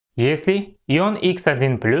Если ион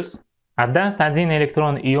x1+, отдаст один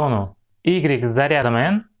электрон иону y с зарядом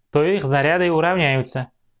n, то их заряды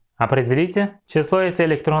уравняются. Определите число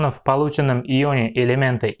s-электронов в полученном ионе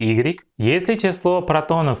элемента y, если число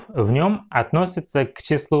протонов в нем относится к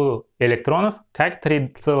числу электронов как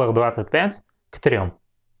 3,25 к 3.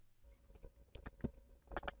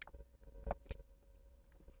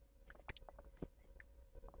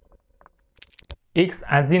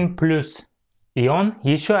 x1 плюс ион,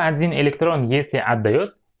 еще один электрон, если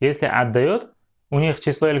отдает, у них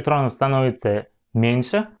число электронов становится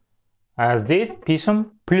меньше, а здесь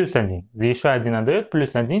пишем плюс 1. Еще один отдает,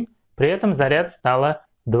 плюс 1, при этом заряд стало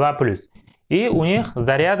 2+. И у них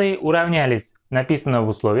заряды уравнялись, написано в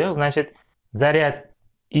условиях, значит заряд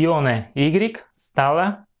иона y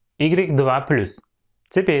стало y2+.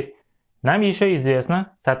 Теперь нам еще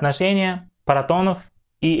известно соотношение протонов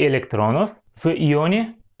и электронов в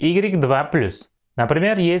ионе y2+.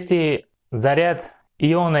 Например, если заряд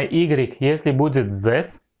иона y, если будет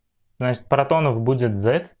z, значит протонов будет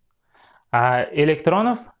z, а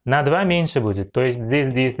электронов на 2 меньше будет. То есть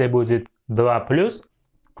здесь, если будет 2+,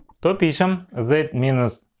 то пишем z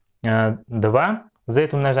минус 2, z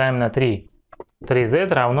умножаем на 3.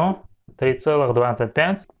 3z равно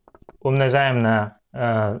 3,25. Умножаем на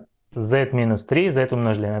z минус 3, z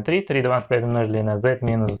умножили на 3, 3,25 умножили на z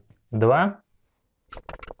минус 2.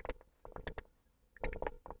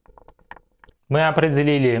 Мы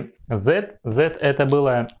определили z. z это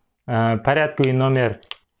было порядковый номер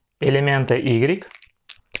элемента y.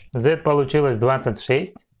 z получилось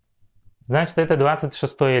 26. Значит, это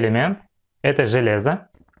 26-й элемент. Это железо.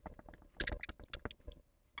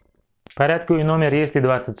 Порядковый номер, если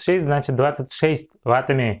 26, значит 26 в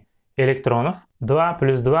атоме электронов. 2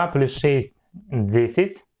 плюс 2 плюс 6 –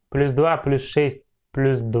 10. Плюс 2 плюс 6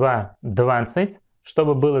 плюс 2 – 20.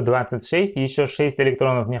 Чтобы было 26, еще 6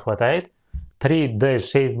 электронов не хватает.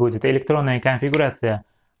 3d6 будет электронная конфигурация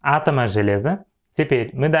атома железа.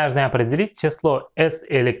 Теперь мы должны определить число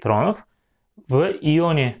s-электронов в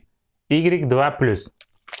ионе y2+.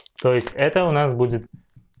 То есть это у нас будет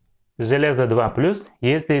железо 2+.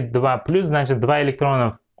 Если 2+, значит 2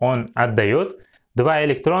 электронов он отдает. 2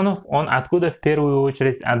 электронов он откуда в первую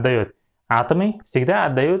очередь отдает? Атомы всегда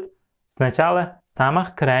отдают сначала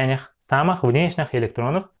самых крайних, самых внешних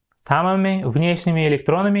электронов. Самыми внешними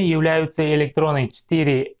электронами являются электроны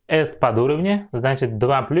 4s под уровня, значит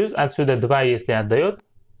 2+, отсюда 2 если отдает,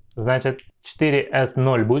 значит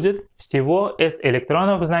 4s0 будет. Всего s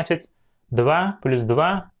электронов, значит 2 плюс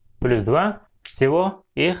 2 плюс 2, всего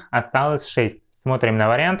их осталось 6. Смотрим на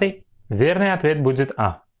варианты. Верный ответ будет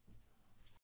А.